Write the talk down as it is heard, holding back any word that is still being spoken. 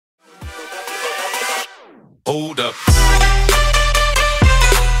Hold up.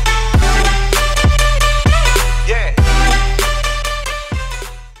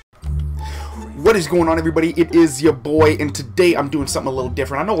 What is going on, everybody? It is your boy, and today I'm doing something a little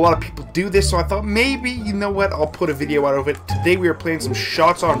different. I know a lot of people do this, so I thought maybe, you know what, I'll put a video out of it. Today we are playing some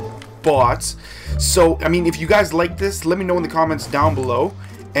shots on bots. So, I mean, if you guys like this, let me know in the comments down below.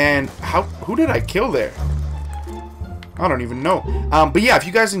 And who did I kill there? I don't even know. But yeah, if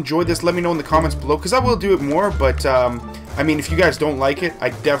you guys enjoyed this, let me know in the comments below, because I will do it more. But, I mean, if you guys don't like it, I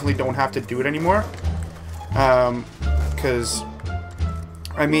definitely don't have to do it anymore. Because...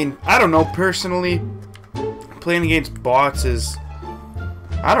 I mean, I don't know, personally, playing against bots is,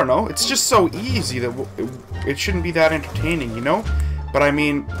 I don't know, it's just so easy that it shouldn't be that entertaining, you know? But I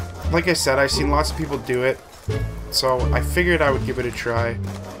mean, like I said, I've seen lots of people do it, so I figured I would give it a try.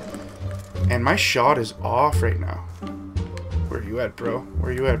 And my shot is off right now. Where you at, bro?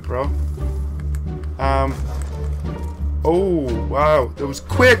 Where you at, bro? Oh, wow, that was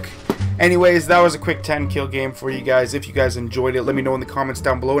quick! Anyways, that was a quick 10 kill game for you guys. If you guys enjoyed it, let me know in the comments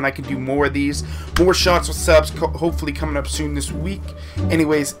down below, and I can do more of these. More shots with subs, hopefully coming up soon this week.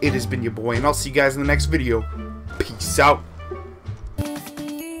 Anyways, it has been your boy, and I'll see you guys in the next video. Peace out.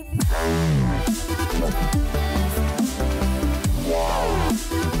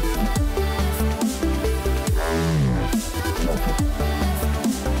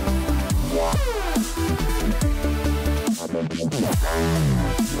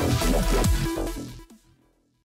 Yeah.